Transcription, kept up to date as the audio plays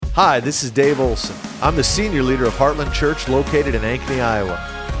Hi, this is Dave Olson. I'm the senior leader of Heartland Church located in Ankeny, Iowa.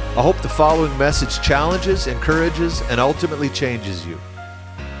 I hope the following message challenges, encourages, and ultimately changes you.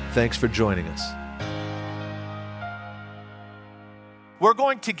 Thanks for joining us. We're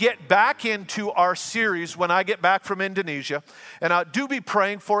going to get back into our series when I get back from Indonesia. And do be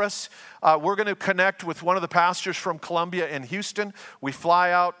praying for us. We're going to connect with one of the pastors from Columbia in Houston. We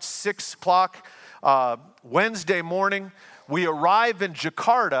fly out 6 o'clock Wednesday morning. We arrive in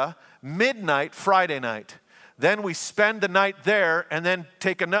Jakarta midnight Friday night. Then we spend the night there and then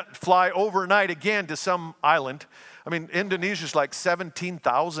fly overnight again to some island. I mean, Indonesia's like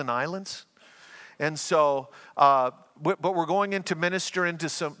 17,000 islands. And so, but we're going in to minister into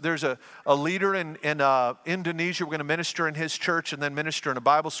there's a leader in Indonesia. We're going to minister in his church and then minister in a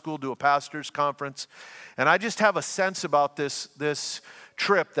Bible school, do a pastor's conference. And I just have a sense about this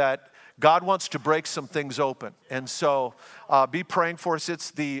trip that God wants to break some things open. And so be praying for us. It's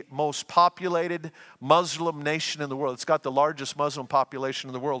the most populated Muslim nation in the world. It's got the largest Muslim population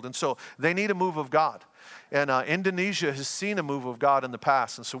in the world. And so they need a move of God. And Indonesia has seen a move of God in the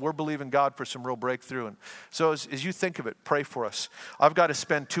past. And so we're believing God for some real breakthrough. And so as you think of it, pray for us. I've got to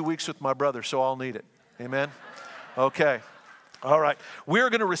spend 2 weeks with my brother, so I'll need it. Amen? Okay. All right. We're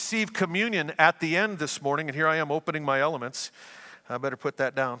going to receive communion at the end this morning. And here I am opening my elements. I better put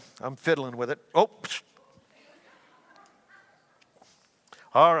that down. I'm fiddling with it. Oh.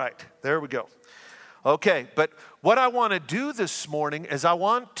 All right. There we go. Okay, but what I want to do this morning is I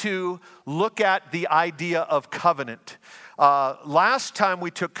want to look at the idea of covenant. Last time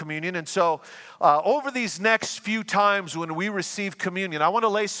we took communion, and so over these next few times when we receive communion, I want to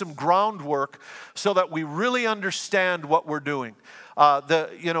lay some groundwork so that we really understand what we're doing.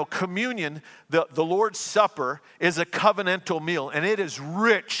 Communion, the Lord's Supper, is a covenantal meal, and it is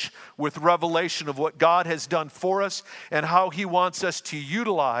rich with revelation of what God has done for us and how He wants us to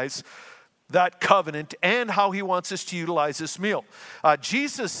utilize that covenant and how He wants us to utilize this meal.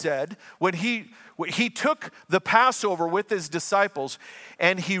 Jesus said when he took the Passover with His disciples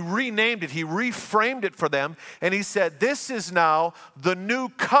and He renamed it, He reframed it for them, and He said, "This is now the new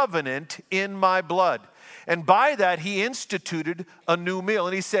covenant in my blood." And by that, He instituted a new meal.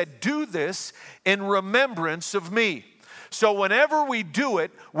 And He said, "Do this in remembrance of me." So whenever we do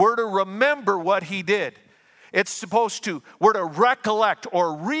it, we're to remember what He did. We're to recollect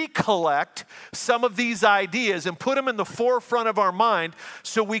or recollect some of these ideas and put them in the forefront of our mind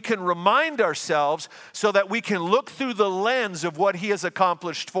so we can remind ourselves so that we can look through the lens of what He has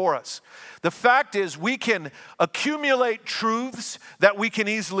accomplished for us. The fact is, we can accumulate truths that we can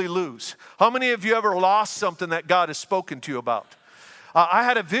easily lose. How many of you ever lost something that God has spoken to you about? I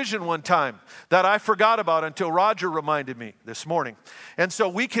had a vision one time that I forgot about until Roger reminded me this morning. And so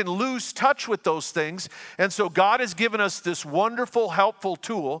we can lose touch with those things. And so God has given us this wonderful, helpful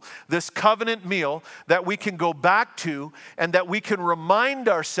tool, this covenant meal that we can go back to and that we can remind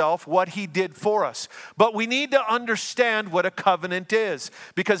ourselves what He did for us. But we need to understand what a covenant is.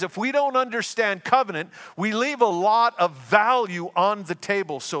 Because if we don't understand covenant, we leave a lot of value on the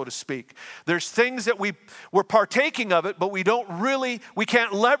table, so to speak. There's things that we're partaking of it, but we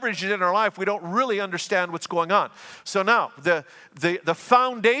can't leverage it in our life. We don't really understand what's going on. So now, the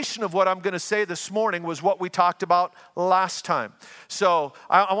foundation of what I'm going to say this morning was what we talked about last time. So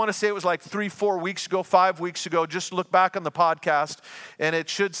I want to say it was like 3-4 weeks ago, 5 weeks ago. Just look back on the podcast, and it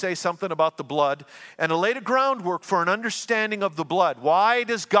should say something about the blood. And I laid a groundwork for an understanding of the blood. Why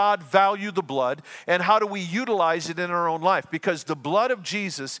does God value the blood, and how do we utilize it in our own life? Because the blood of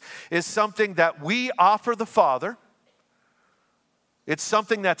Jesus is something that we offer the Father. It's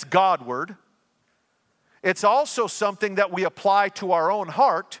something that's Godward. It's also something that we apply to our own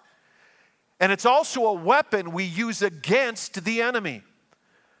heart. And it's also a weapon we use against the enemy.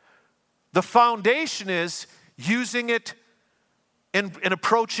 The foundation is using it in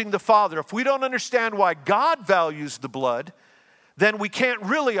approaching the Father. If we don't understand why God values the blood, then we can't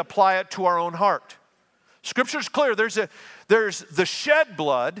really apply it to our own heart. Scripture's clear. There's the shed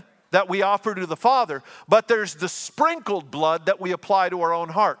blood that we offer to the Father, but there's the sprinkled blood that we apply to our own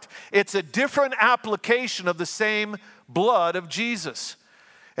heart. It's a different application of the same blood of Jesus.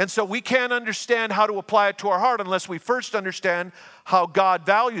 And so we can't understand how to apply it to our heart unless we first understand how God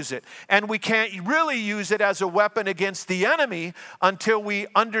values it. And we can't really use it as a weapon against the enemy until we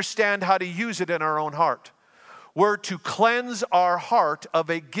understand how to use it in our own heart. We're to cleanse our heart of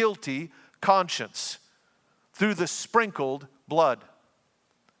a guilty conscience through the sprinkled blood.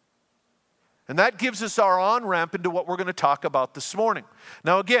 And that gives us our on-ramp into what we're going to talk about this morning.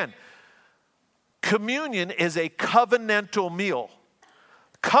 Now again, communion is a covenantal meal.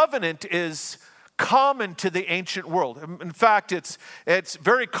 Covenant is common to the ancient world. In fact, it's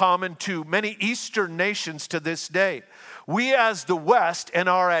very common to many Eastern nations to this day. We as the West and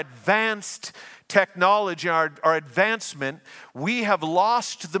our advanced technology, our advancement, we have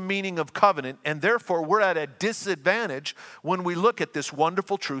lost the meaning of covenant, and therefore we're at a disadvantage when we look at this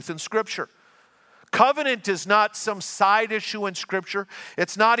wonderful truth in Scripture. Covenant is not some side issue in Scripture.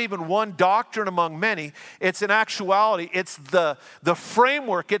 It's not even one doctrine among many. It's an actuality. It's the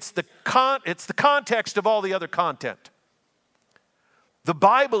framework. It's the context of all the other content. The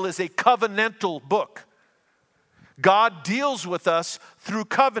Bible is a covenantal book. God deals with us through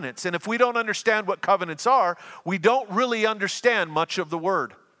covenants. And if we don't understand what covenants are, we don't really understand much of the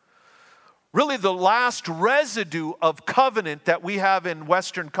Word. Really, the last residue of covenant that we have in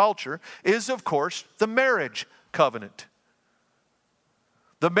Western culture is, of course, the marriage covenant.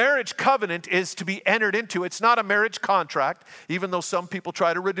 The marriage covenant is to be entered into. It's not a marriage contract, even though some people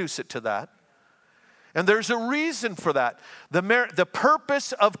try to reduce it to that. And there's a reason for that. The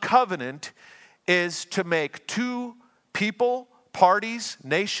purpose of covenant is to make two people, parties,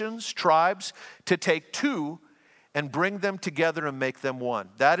 nations, tribes, to take two and bring them together and make them one.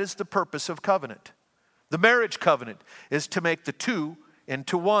 That is the purpose of covenant. The marriage covenant is to make the two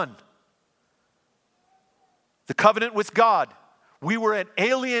into one. The covenant with God. We were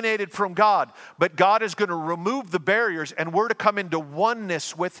alienated from God, but God is going to remove the barriers and we're to come into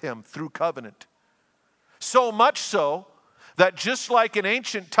oneness with Him through covenant. So much so that just like in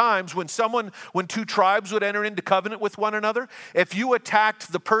ancient times when two tribes would enter into covenant with one another, if you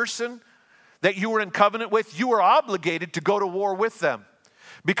attacked the person that you were in covenant with, you were obligated to go to war with them.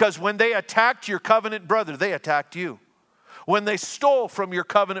 Because when they attacked your covenant brother, they attacked you. When they stole from your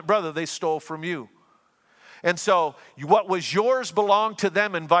covenant brother, they stole from you. And so what was yours belonged to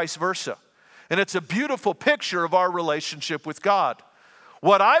them and vice versa. And it's a beautiful picture of our relationship with God.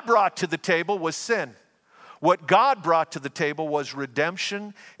 What I brought to the table was sin. What God brought to the table was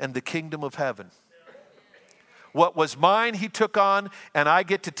redemption and the kingdom of heaven. What was mine, He took on, and I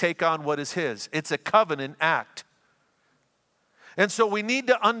get to take on what is His. It's a covenant act. And so we need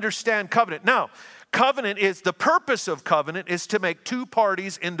to understand covenant. Now, the purpose of covenant is to make two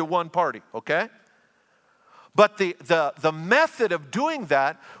parties into one party, okay? But the method of doing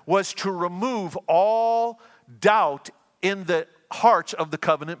that was to remove all doubt in the hearts of the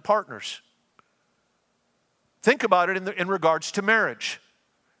covenant partners. Think about it in regards to marriage.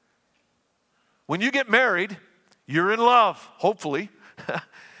 When you get married, you're in love, hopefully.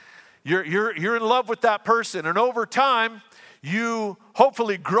 You're in love with that person. And over time, you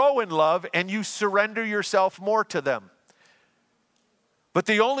hopefully grow in love and you surrender yourself more to them. But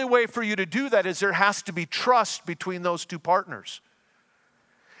the only way for you to do that is there has to be trust between those two partners.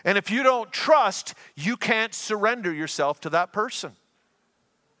 And if you don't trust, you can't surrender yourself to that person.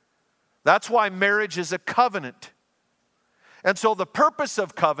 That's why marriage is a covenant. And so the purpose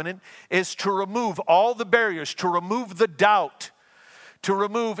of covenant is to remove all the barriers, to remove the doubt, to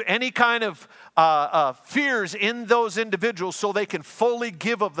remove any kind of fears in those individuals so they can fully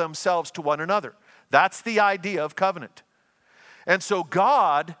give of themselves to one another. That's the idea of covenant. And so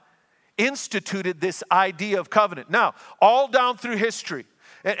God instituted this idea of covenant. Now, all down through history,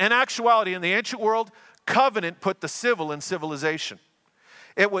 in actuality, in the ancient world, covenant put the civil in civilization.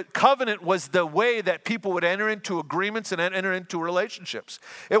 Covenant was the way that people would enter into agreements and enter into relationships.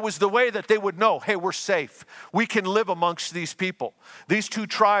 It was the way that they would know, hey, we're safe. We can live amongst these people. These two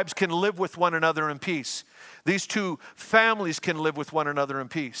tribes can live with one another in peace. These two families can live with one another in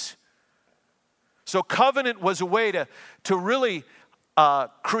peace. So covenant was a way to really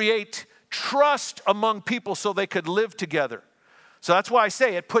create trust among people so they could live together. So that's why I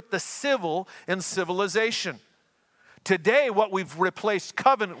say it put the civil in civilization. Today, what we've replaced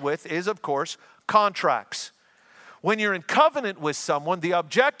covenant with is, of course, contracts. When you're in covenant with someone, the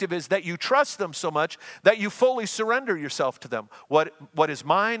objective is that you trust them so much that you fully surrender yourself to them. What is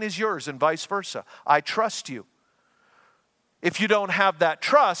mine is yours and vice versa. I trust you. If you don't have that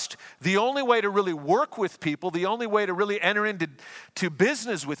trust, the only way to really work with people, the only way to really enter into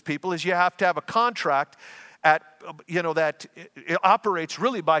business with people is you have to have a contract that it operates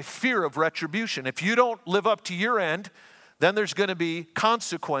really by fear of retribution. If you don't live up to your end, then there's going to be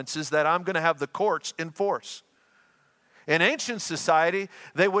consequences that I'm going to have the courts enforce. In ancient society,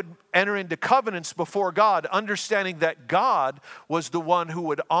 they would enter into covenants before God, understanding that God was the one who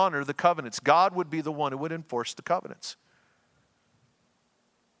would honor the covenants. God would be the one who would enforce the covenants.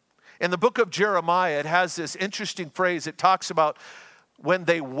 In the book of Jeremiah, it has this interesting phrase. It talks about when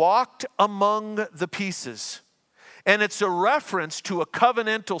they walked among the pieces. And it's a reference to a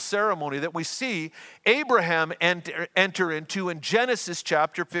covenantal ceremony that we see Abraham enter into in Genesis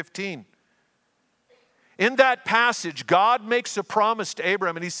chapter 15. In that passage, God makes a promise to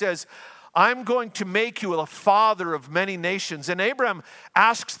Abraham, and he says, I'm going to make you a father of many nations. And Abraham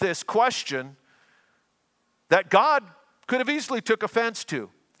asks this question that God could have easily took offense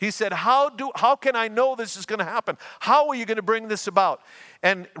to. He said, how can I know this is going to happen? How are you going to bring this about?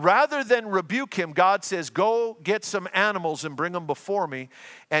 And rather than rebuke him, God says, go get some animals and bring them before me.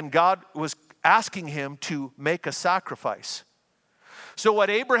 And God was asking him to make a sacrifice. So what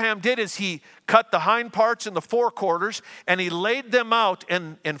Abraham did is he cut the hind parts and the forequarters, and he laid them out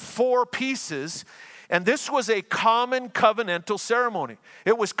in 4 pieces. And this was a common covenantal ceremony.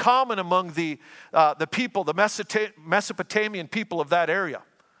 It was common among the people, the Mesopotamian people of that area.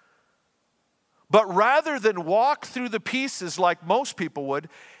 But rather than walk through the pieces like most people would,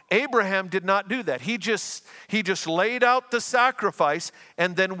 Abraham did not do that. He just laid out the sacrifice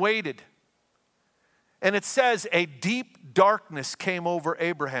and then waited. And it says a deep darkness came over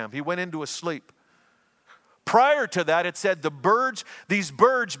Abraham. He went into a sleep. Prior to that, it said these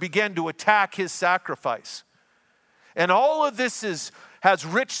birds began to attack his sacrifice. And all of this has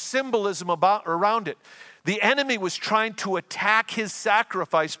rich symbolism around it. The enemy was trying to attack his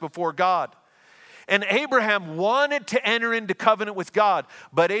sacrifice before God. And Abraham wanted to enter into covenant with God,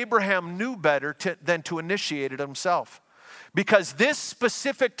 but Abraham knew better than to initiate it himself. Because this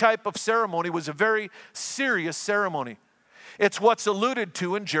specific type of ceremony was a very serious ceremony. It's what's alluded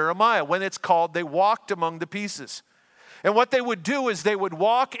to in Jeremiah when it's called, they walked among the pieces. And what they would do is they would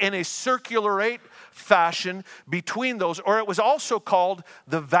walk in a circular 8 fashion between those, or it was also called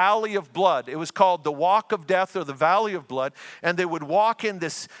the Valley of Blood. It was called the Walk of Death or the Valley of Blood. And they would walk in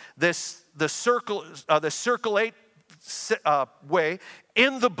the circle 8 way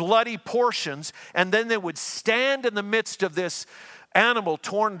in the bloody portions, and then they would stand in the midst of this animal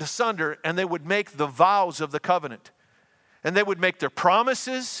torn asunder, and they would make the vows of the covenant. And they would make their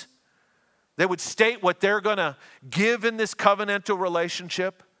promises. They would state what they're going to give in this covenantal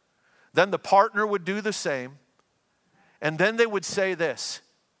relationship. Then the partner would do the same. And then they would say this.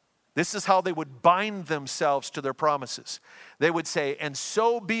 This is how they would bind themselves to their promises. They would say, and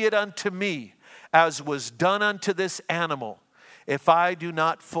so be it unto me, as was done unto this animal, if I do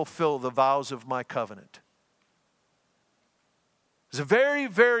not fulfill the vows of my covenant. It's a very,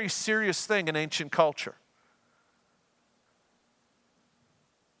 very serious thing in ancient culture.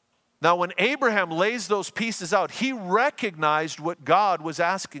 Now, when Abraham lays those pieces out, he recognized what God was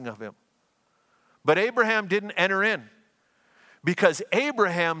asking of him. But Abraham didn't enter in because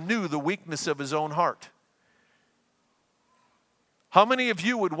Abraham knew the weakness of his own heart. How many of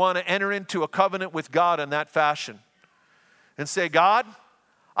you would want to enter into a covenant with God in that fashion and say, God,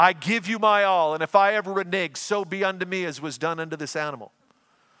 I give you my all, and if I ever renege, so be unto me as was done unto this animal?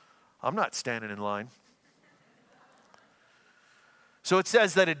 I'm not standing in line. So it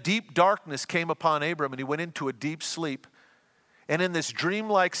says that a deep darkness came upon Abram, and he went into a deep sleep. And in this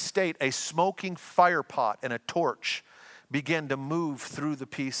dreamlike state, a smoking fire pot and a torch began to move through the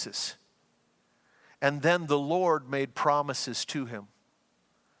pieces. And then the Lord made promises to him.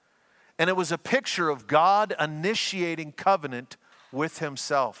 And it was a picture of God initiating covenant with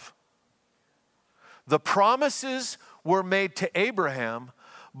himself. The promises were made to Abraham,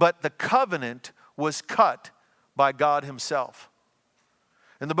 but the covenant was cut by God himself.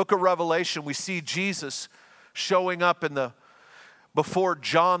 In the book of Revelation, we see Jesus showing up before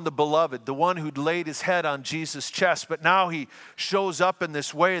John the Beloved, the one who'd laid his head on Jesus' chest. But now he shows up in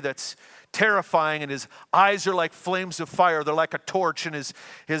this way that's terrifying, and his eyes are like flames of fire. They're like a torch, and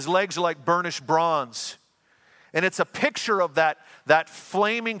his legs are like burnished bronze. And it's a picture of that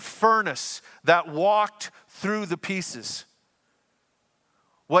flaming furnace that walked through the pieces.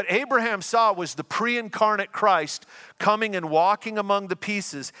 What Abraham saw was the pre-incarnate Christ coming and walking among the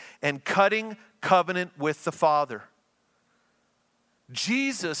pieces and cutting covenant with the Father.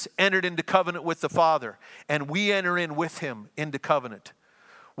 Jesus entered into covenant with the Father, and we enter in with him into covenant.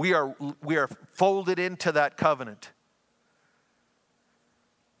 We are folded into that covenant.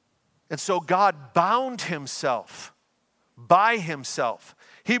 And so God bound himself by himself.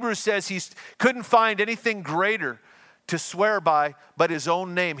 Hebrews says he couldn't find anything greater to swear by but his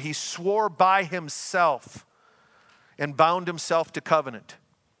own name. He swore by himself and bound himself to covenant.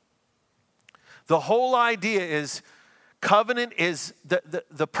 The whole idea is covenant is,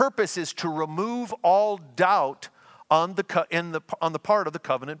 the purpose is to remove all doubt on the part of the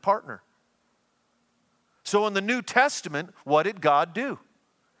covenant partner. So in the New Testament, what did God do?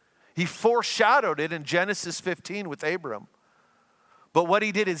 He foreshadowed it in Genesis 15 with Abram. But what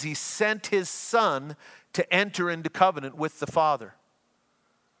he did is he sent his son to enter into covenant with the Father.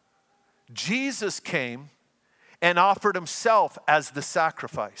 Jesus came and offered himself as the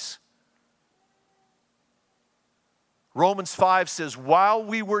sacrifice. Romans 5 says, while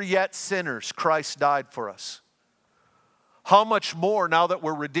we were yet sinners, Christ died for us. How much more now that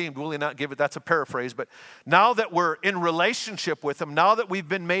we're redeemed, will he not give it? That's a paraphrase, but now that we're in relationship with him, now that we've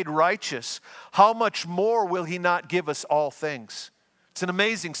been made righteous, how much more will he not give us all things? It's an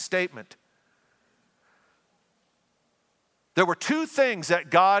amazing statement. There were two things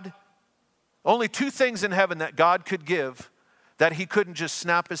that only two things in heaven that God could give that he couldn't just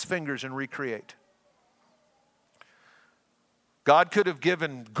snap his fingers and recreate. God could have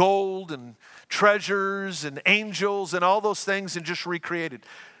given gold and treasures and angels and all those things and just recreated.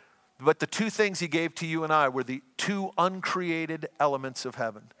 But the two things he gave to you and I were the two uncreated elements of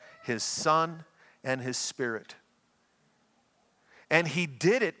heaven, his Son and his Spirit. And he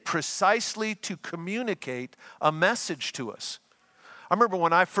did it precisely to communicate a message to us. I remember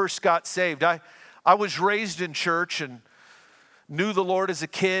when I first got saved, I was raised in church and knew the Lord as a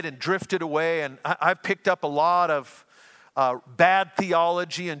kid and drifted away. And I picked up a lot of bad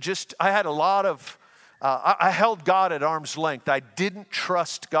theology and I had a lot of, I held God at arm's length. I didn't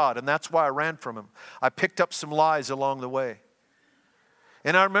trust God, and that's why I ran from him. I picked up some lies along the way.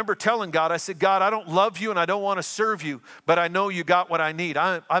 And I remember telling God, I said, God, I don't love you and I don't want to serve you, but I know you got what I need.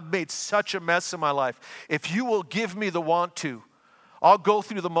 I've made such a mess in my life. If you will give me the want to, I'll go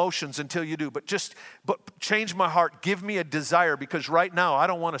through the motions until you do. But change my heart. Give me a desire, because right now I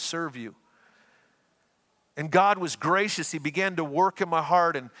don't want to serve you. And God was gracious. He began to work in my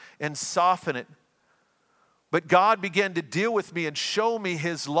heart and soften it. But God began to deal with me and show me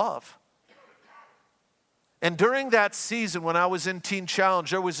his love. And during that season when I was in Teen Challenge,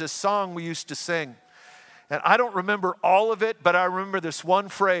 there was this song we used to sing. And I don't remember all of it, but I remember this one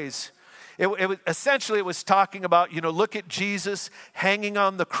phrase. Essentially, it was talking about, look at Jesus hanging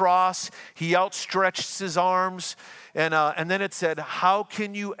on the cross. He outstretched his arms. And then it said, how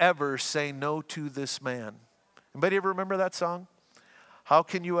can you ever say no to this man? Anybody ever remember that song? How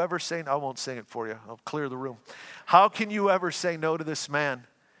can you ever say, I won't sing it for you. I'll clear the room. How can you ever say no to this man?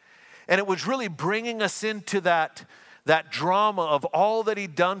 And it was really bringing us into that drama of all that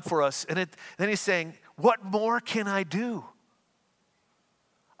he'd done for us. And then he's saying, what more can I do?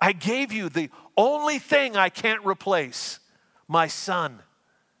 I gave you the only thing I can't replace, my Son.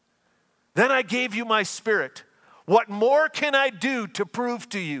 Then I gave you my Spirit. What more can I do to prove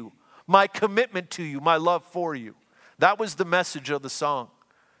to you my commitment to you, my love for you? That was the message of the song.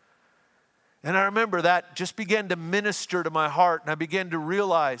 And I remember that just began to minister to my heart, and I began to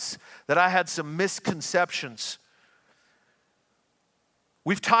realize that I had some misconceptions.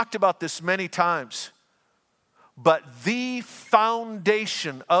 We've talked about this many times, but the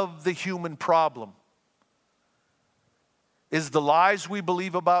foundation of the human problem is the lies we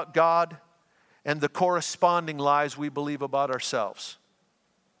believe about God and the corresponding lies we believe about ourselves.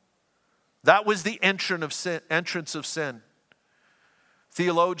 That was the entrance of sin.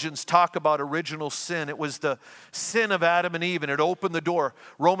 Theologians talk about original sin. It was the sin of Adam and Eve, and it opened the door.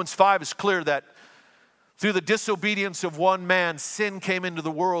 Romans 5 is clear that through the disobedience of one man, sin came into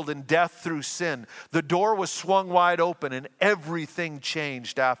the world, and death through sin. The door was swung wide open, and everything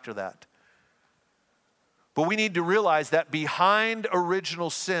changed after that. But we need to realize that behind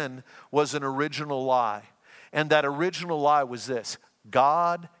original sin was an original lie. And that original lie was this: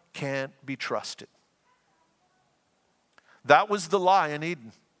 God can't be trusted. That was the lie in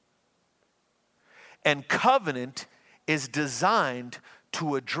Eden. And covenant is designed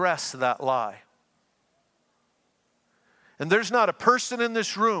to address that lie. And there's not a person in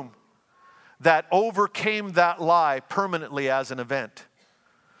this room that overcame that lie permanently as an event.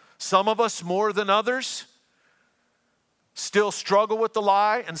 Some of us more than others still struggle with the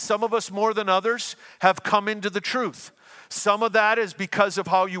lie, and some of us more than others have come into the truth. Some of that is because of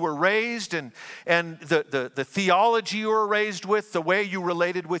how you were raised and the theology you were raised with, the way you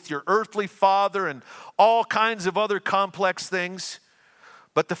related with your earthly father, and all kinds of other complex things.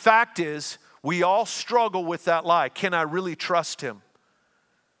 But the fact is, we all struggle with that lie. Can I really trust him?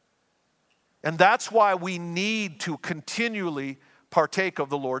 And that's why we need to continually partake of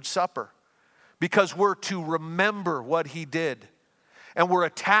the Lord's Supper, because we're to remember what he did, and we're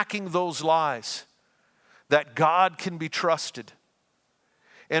attacking those lies that God can be trusted.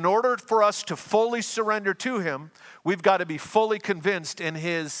 In order for us to fully surrender to him, we've got to be fully convinced in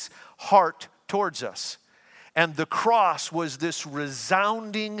his heart towards us. And the cross was this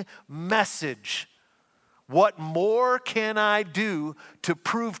resounding message. What more can I do to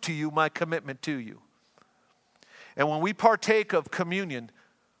prove to you my commitment to you? And when we partake of communion,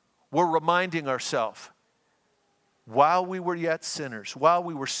 we're reminding ourselves, while we were yet sinners, while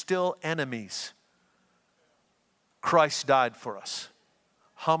we were still enemies, Christ died for us.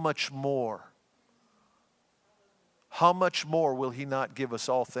 How much more how much more will he not give us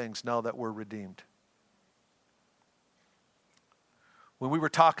all things now that we're redeemed? When we were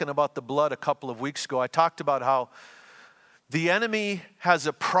talking about the blood a couple of weeks ago, I talked about how the enemy has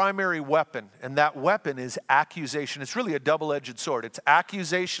a primary weapon, and that weapon is accusation. It's really a double-edged sword. It's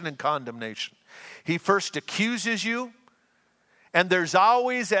accusation and condemnation. He first accuses you, and there's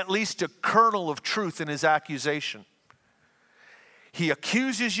always at least a kernel of truth in his accusation. He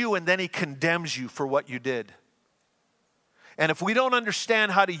accuses you, and then he condemns you for what you did. And if we don't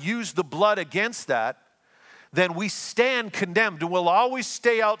understand how to use the blood against that, then we stand condemned and we'll always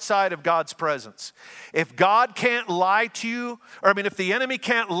stay outside of God's presence. If God can't lie to you, if the enemy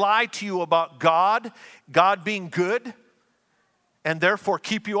can't lie to you about God being good, and therefore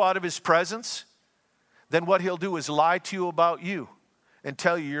keep you out of his presence, then what he'll do is lie to you about you and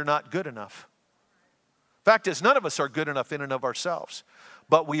tell you you're not good enough. Fact is, none of us are good enough in and of ourselves,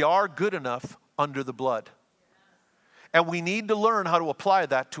 but we are good enough under the blood. And we need to learn how to apply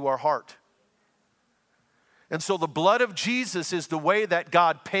that to our heart. And so the blood of Jesus is the way that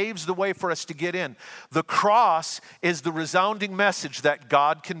God paves the way for us to get in. The cross is the resounding message that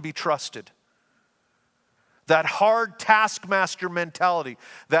God can be trusted. That hard taskmaster mentality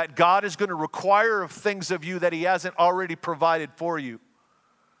that God is going to require of things of you that he hasn't already provided for you.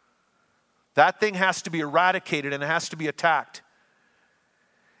 That thing has to be eradicated and it has to be attacked.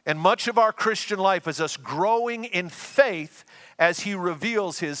 And much of our Christian life is us growing in faith as he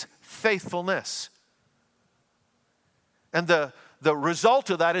reveals his faithfulness. And the result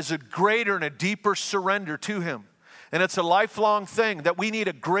of that is a greater and a deeper surrender to him. And it's a lifelong thing that we need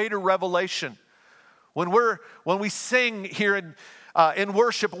a greater revelation. When we sing here in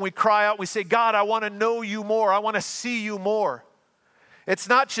worship and we cry out, we say, God, I want to know you more. I want to see you more. It's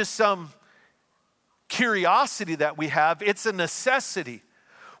not just some curiosity that we have. It's a necessity.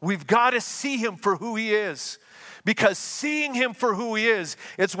 We've got to see him for who he is. Because seeing him for who he is,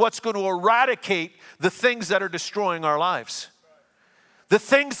 it's what's going to eradicate the things that are destroying our lives. The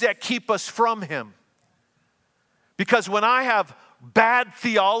things that keep us from him. Because when I have bad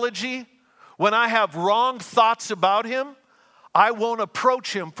theology, when I have wrong thoughts about him, I won't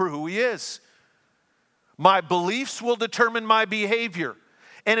approach him for who he is. My beliefs will determine my behavior.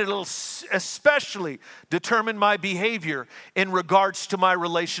 And it'll especially determine my behavior in regards to my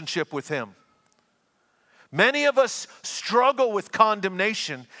relationship with him. Many of us struggle with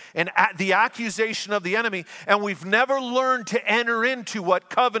condemnation and the accusation of the enemy, and we've never learned to enter into what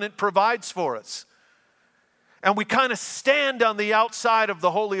covenant provides for us. And we kind of stand on the outside of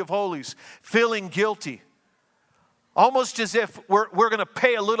the Holy of Holies, feeling guilty. Almost as if we're going to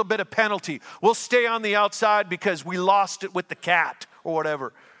pay a little bit of penalty. We'll stay on the outside because we lost it with the cat or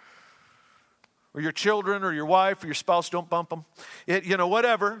whatever. Or your children or your wife or your spouse, don't bump them.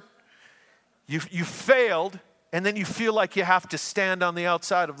 Whatever. You failed, and then you feel like you have to stand on the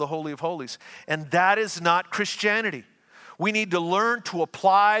outside of the Holy of Holies. And that is not Christianity. We need to learn to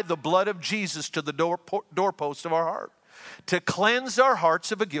apply the blood of Jesus to the doorpost of our heart, to cleanse our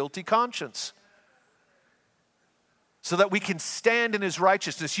hearts of a guilty conscience, so that we can stand in his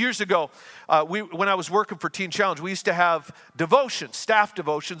righteousness. Years ago, when I was working for Teen Challenge, we used to have devotions, staff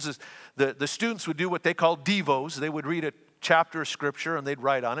devotions. The students would do what they call devos. They would read a chapter of scripture and they'd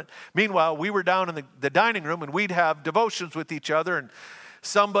write on it. Meanwhile, we were down in the dining room and we'd have devotions with each other, and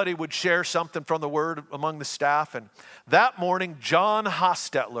somebody would share something from the word among the staff. And that morning, John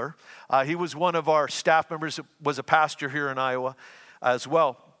Hostetler, he was one of our staff members, was a pastor here in Iowa as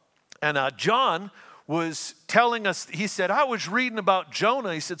well. And John was telling us, he said, I was reading about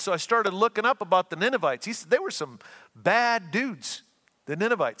Jonah. He said, so I started looking up about the Ninevites. He said, they were some bad dudes, the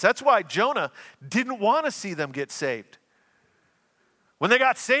Ninevites. That's why Jonah didn't want to see them get saved. When they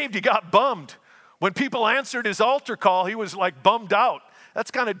got saved, he got bummed. When people answered his altar call, he was like bummed out. That's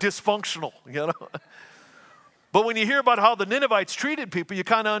kind of dysfunctional, But when you hear about how the Ninevites treated people, you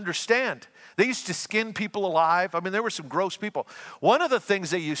kind of understand. They used to skin people alive. There were some gross people. One of the things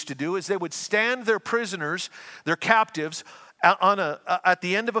they used to do is they would stand their prisoners, their captives, at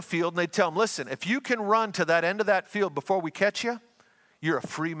the end of a field, and they'd tell them, listen, if you can run to that end of that field before we catch you, you're a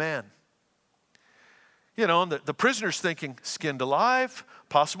free man. And the prisoner's thinking, skinned alive,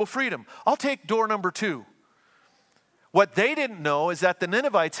 possible freedom. I'll take door number 2. What they didn't know is that the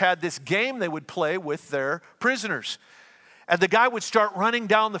Ninevites had this game they would play with their prisoners. And the guy would start running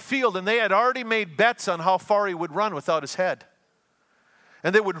down the field, and they had already made bets on how far he would run without his head.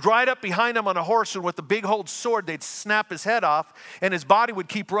 And they would ride up behind him on a horse, and with the big old sword, they'd snap his head off, and his body would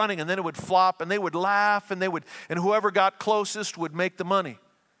keep running, and then it would flop, and they would laugh, and whoever got closest would make the money.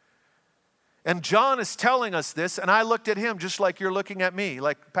 And John is telling us this, and I looked at him just like you're looking at me,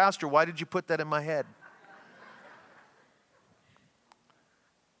 like, Pastor, why did you put that in my head?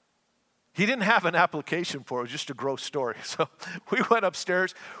 He didn't have an application for it. It was just a gross story. So we went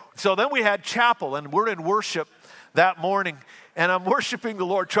upstairs. So then we had chapel, and we're in worship that morning. And I'm worshiping the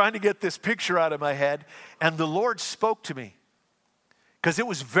Lord, trying to get this picture out of my head. And the Lord spoke to me because it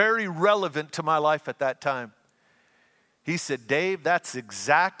was very relevant to my life at that time. He said, Dave, that's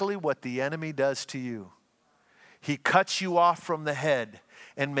exactly what the enemy does to you. He cuts you off from the head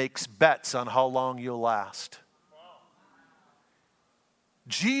and makes bets on how long you'll last.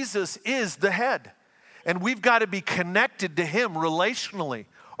 Jesus is the head, and we've got to be connected to him relationally,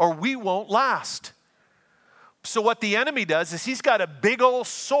 or we won't last. So what the enemy does is he's got a big old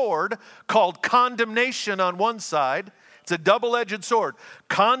sword called condemnation on one side. It's a double-edged sword.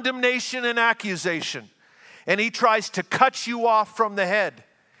 Condemnation and accusation. And he tries to cut you off from the head.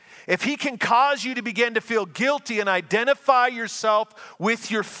 If he can cause you to begin to feel guilty and identify yourself with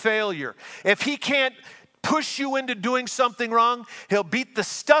your failure, if he can't push you into doing something wrong, he'll beat the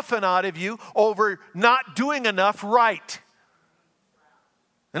stuffing out of you over not doing enough right.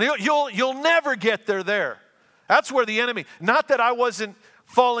 And you'll never get there. That's where the enemy, not that I wasn't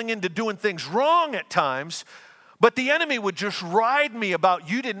falling into doing things wrong at times, but the enemy would just ride me about,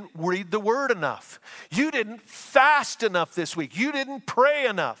 you didn't read the word enough. You didn't fast enough this week. You didn't pray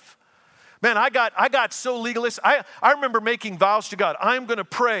enough. Man, I got so legalistic. I remember making vows to God. I'm going to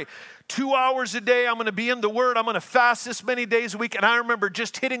pray 2 hours a day. I'm going to be in the word. I'm going to fast this many days a week. And I remember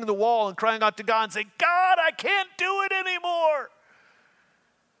just hitting the wall and crying out to God and saying, God, I can't do it anymore.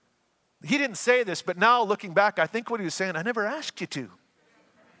 He didn't say this, but now looking back, I think what he was saying, I never asked you to.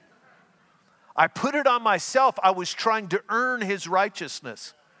 I put it on myself. I was trying to earn his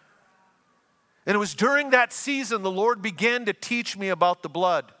righteousness. And it was during that season the Lord began to teach me about the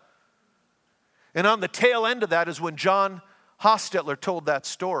blood. And on the tail end of that is when John Hostetler told that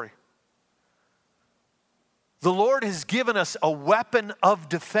story. The Lord has given us a weapon of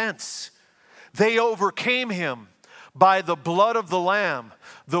defense. They overcame him by the blood of the Lamb,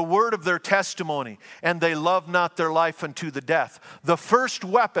 the word of their testimony, and they loved not their life unto the death. The first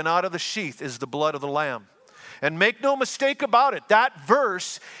weapon out of the sheath is the blood of the Lamb. And make no mistake about it,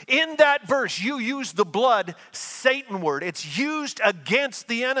 in that verse, you use the blood Satan word. It's used against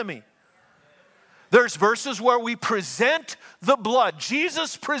the enemy. There's verses where we present the blood.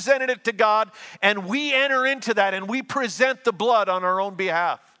 Jesus presented it to God, and we enter into that, and we present the blood on our own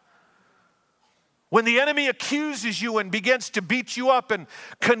behalf. When the enemy accuses you and begins to beat you up and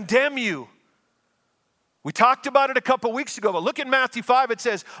condemn you, we talked about it a couple weeks ago, but look in Matthew 5, it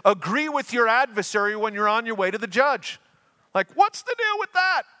says, agree with your adversary when you're on your way to the judge. Like, what's the deal with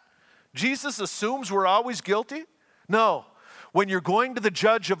that? Jesus assumes we're always guilty? No. When you're going to the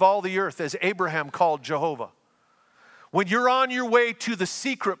judge of all the earth, as Abraham called Jehovah, when you're on your way to the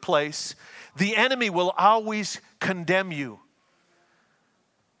secret place, the enemy will always condemn you.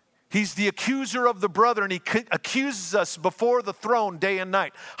 He's the accuser of the brother, and he accuses us before the throne day and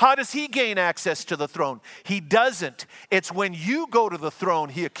night. How does he gain access to the throne? He doesn't. It's when you go to the throne,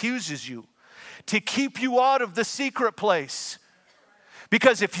 he accuses you to keep you out of the secret place.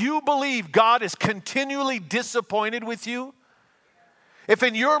 Because if you believe God is continually disappointed with you, if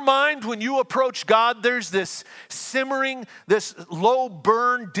in your mind when you approach God, there's this simmering, this low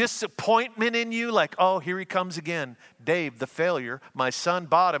burn disappointment in you, like, oh, here he comes again. Dave, the failure. My son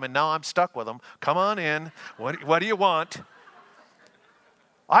bought him and now I'm stuck with him. Come on in. What do you want?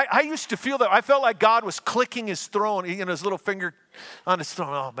 I used to feel that. I felt like God was clicking his throne, his little finger on his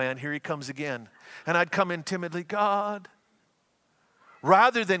throne. Oh man, here he comes again. And I'd come in timidly, God.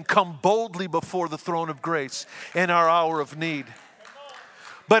 Rather than come boldly before the throne of grace in our hour of need.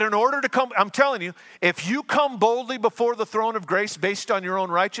 But in order to come, I'm telling you, if you come boldly before the throne of grace based on your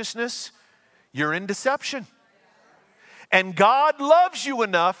own righteousness, you're in deception. And God loves you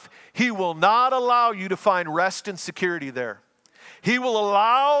enough, he will not allow you to find rest and security there. He will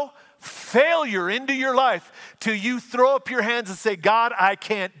allow failure into your life till you throw up your hands and say, God, I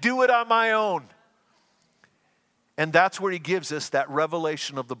can't do it on my own. And that's where he gives us that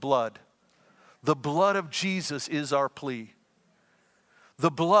revelation of the blood. The blood of Jesus is our plea. The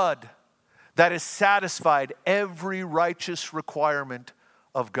blood that has satisfied every righteous requirement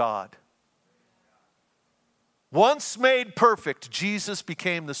of God. Once made perfect, Jesus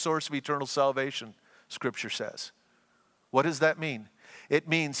became the source of eternal salvation, Scripture says. What does that mean? It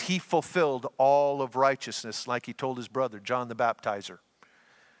means he fulfilled all of righteousness, like he told his brother, John the Baptizer.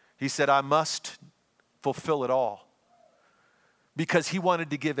 He said, I must fulfill it all. Because he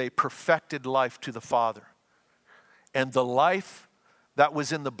wanted to give a perfected life to the Father. And the life that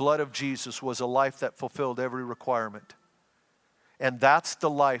was in the blood of Jesus was a life that fulfilled every requirement. And that's the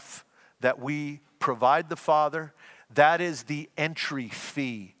life that we provide the Father. That is the entry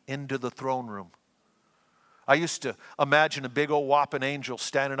fee into the throne room. I used to imagine a big old whopping angel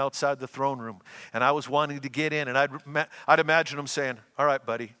standing outside the throne room, and I was wanting to get in, and I'd imagine him saying, all right,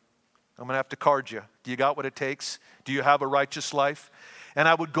 buddy, I'm going to have to card you. Do you got what it takes? Do you have a righteous life? And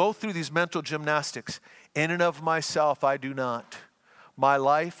I would go through these mental gymnastics. In and of myself, I do not. My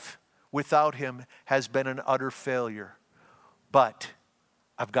life without him has been an utter failure. But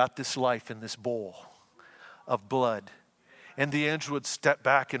I've got this life in this bowl of blood. And the angel would step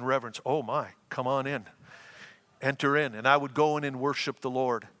back in reverence. Oh my, come on in. Enter in. And I would go in and worship the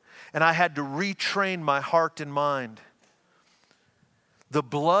Lord. And I had to retrain my heart and mind. The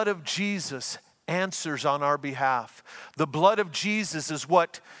blood of Jesus answers on our behalf. The blood of Jesus is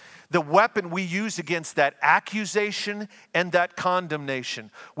what the weapon we use against that accusation and that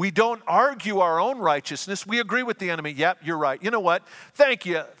condemnation. We don't argue our own righteousness. We agree with the enemy. Yep, you're right. You know what? Thank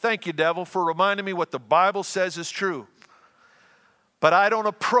you, devil, for reminding me what the Bible says is true. But I don't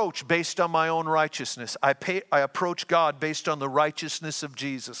approach based on my own righteousness. I approach God based on the righteousness of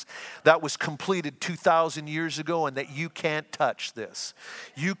Jesus. That was completed 2,000 years ago, and that you can't touch this.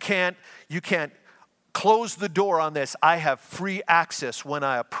 You can't close the door on this. I have free access when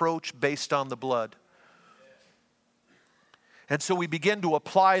I approach based on the blood. And so we begin to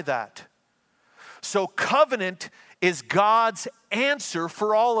apply that. So covenant is God's answer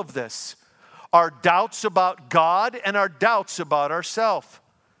for all of this. Our doubts about God and our doubts about ourselves.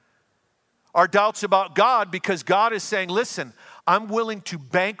 Our doubts about God because God is saying, listen, I'm willing to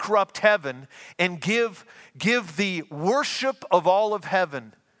bankrupt heaven and give the worship of all of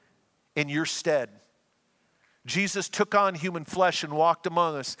heaven in your stead. Jesus took on human flesh and walked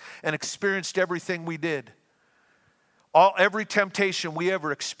among us and experienced everything we did. Every temptation we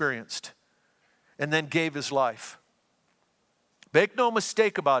ever experienced. And then gave his life. Make no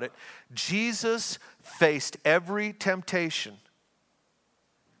mistake about it. Jesus faced every temptation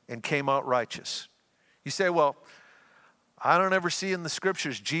and came out righteous. You say, well, I don't ever see in the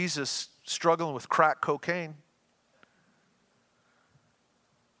scriptures Jesus struggling with crack cocaine.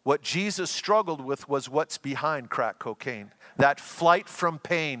 What Jesus struggled with was what's behind crack cocaine. That flight from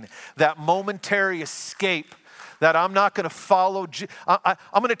pain, that momentary escape, that I'm not going to follow. I'm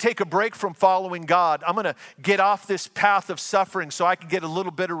going to take a break from following God. I'm going to get off this path of suffering so I can get a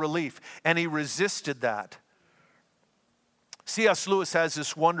little bit of relief. And he resisted that. C.S. Lewis has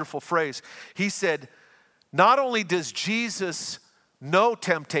this wonderful phrase. He said, not only does Jesus know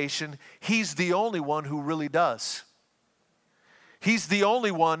temptation, he's the only one who really does. He's the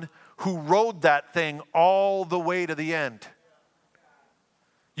only one who rode that thing all the way to the end.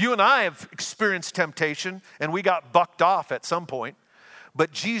 You and I have experienced temptation, and we got bucked off at some point.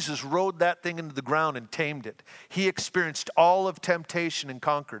 But Jesus rode that thing into the ground and tamed it. He experienced all of temptation and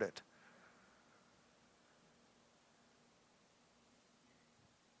conquered it.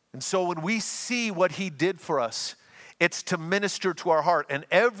 And so when we see what he did for us, it's to minister to our heart. And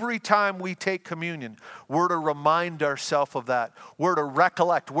every time we take communion, we're to remind ourselves of that. We're to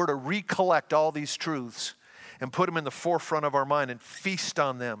recollect all these truths and put them in the forefront of our mind and feast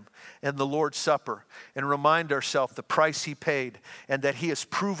on them in the Lord's Supper and remind ourselves the price he paid and that he has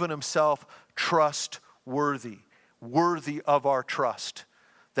proven himself trustworthy, worthy of our trust,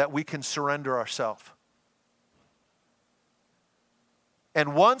 that we can surrender ourselves.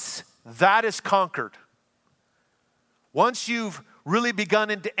 And once that is conquered, once you've really begun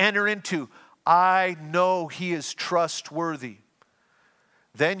to enter into, I know he is trustworthy,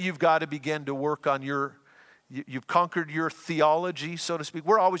 then you've got to begin to work on you've conquered your theology, so to speak.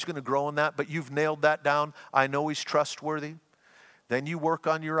 We're always going to grow in that, but you've nailed that down. I know he's trustworthy. Then you work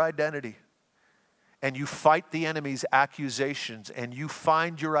on your identity. And you fight the enemy's accusations, and you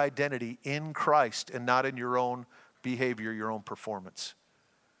find your identity in Christ and not in your own behavior, your own performance.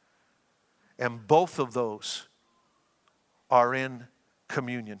 And both of those are in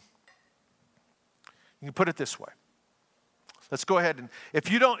communion. You can put it this way. Let's go ahead and if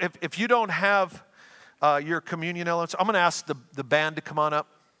you don't have your communion elements, I'm going to ask the band to come on up.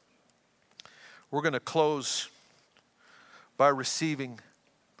 We're going to close by receiving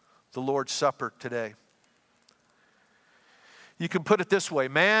the Lord's Supper today. You can put it this way.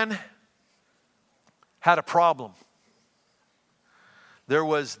 Man had a problem. There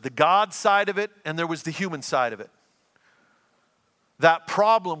was the God side of it and there was the human side of it. That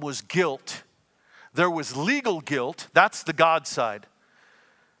problem was guilt. There was legal guilt. That's the God side.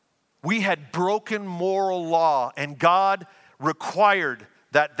 We had broken moral law, and God required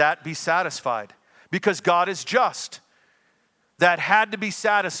that be satisfied because God is just. That had to be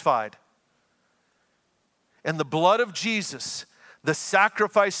satisfied. And the blood of Jesus, the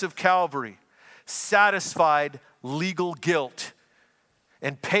sacrifice of Calvary, satisfied legal guilt.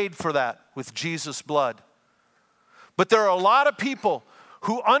 and paid for that with Jesus' blood. But there are a lot of people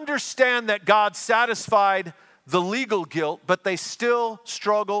who understand that God satisfied the legal guilt, but they still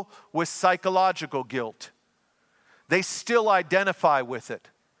struggle with psychological guilt. They still identify with it.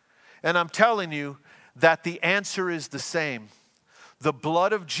 And I'm telling you that the answer is the same. The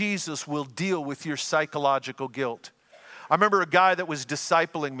blood of Jesus will deal with your psychological guilt. I remember a guy that was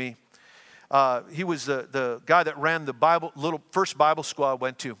discipling me. He was the guy that ran the first Bible school I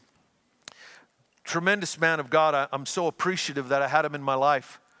went to. Tremendous man of God. I'm so appreciative that I had him in my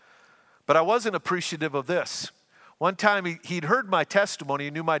life. But I wasn't appreciative of this. One time he'd heard my testimony.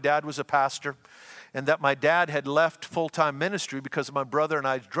 He knew my dad was a pastor and that my dad had left full-time ministry because of my brother and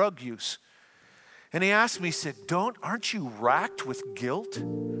I's drug use. And he asked me, he said, aren't you racked with guilt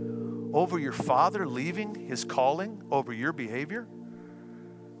over your father leaving his calling, over your behavior?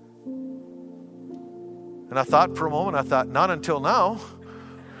 And I thought for a moment, not until now.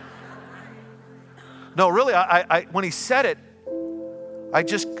 No, really, I when he said it,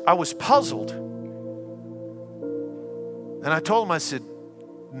 I was puzzled. And I told him, I said,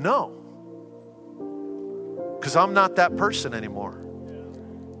 no. Because I'm not that person anymore.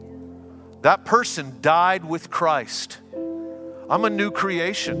 That person died with Christ. I'm a new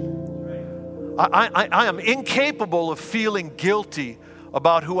creation. I am incapable of feeling guilty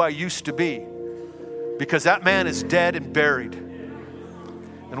about who I used to be. Because that man is dead and buried.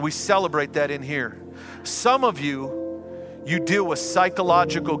 And we celebrate that in here. Some of you deal with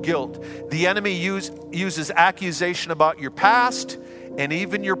psychological guilt. The enemy uses accusation about your past and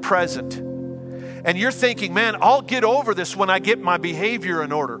even your present. And you're thinking, man, I'll get over this when I get my behavior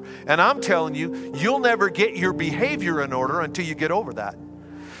in order. And I'm telling you, you'll never get your behavior in order until you get over that.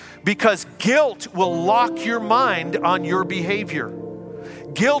 Because guilt will lock your mind on your behavior.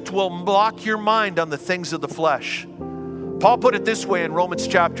 Guilt will lock your mind on the things of the flesh. Paul put it this way in Romans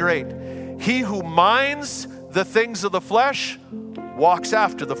chapter 8. He who minds the things of the flesh walks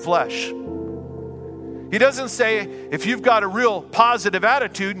after the flesh. He doesn't say if you've got a real positive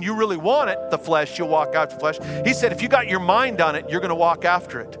attitude and you really want it, the flesh, you'll walk after the flesh. He said if you got your mind on it, you're going to walk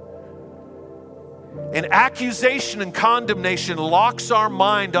after it. And accusation and condemnation locks our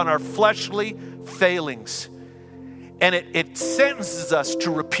mind on our fleshly failings. And it sentences us to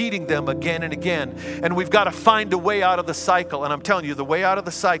repeating them again and again. And we've got to find a way out of the cycle. And I'm telling you, the way out of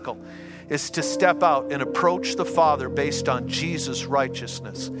the cycle is to step out and approach the Father based on Jesus'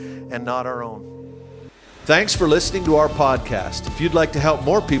 righteousness and not our own. Thanks for listening to our podcast. If you'd like to help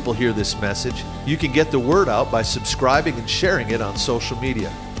more people hear this message, you can get the word out by subscribing and sharing it on social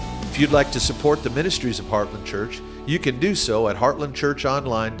media. If you'd like to support the ministries of Heartland Church, you can do so at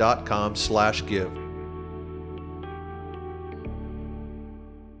heartlandchurchonline.com/give.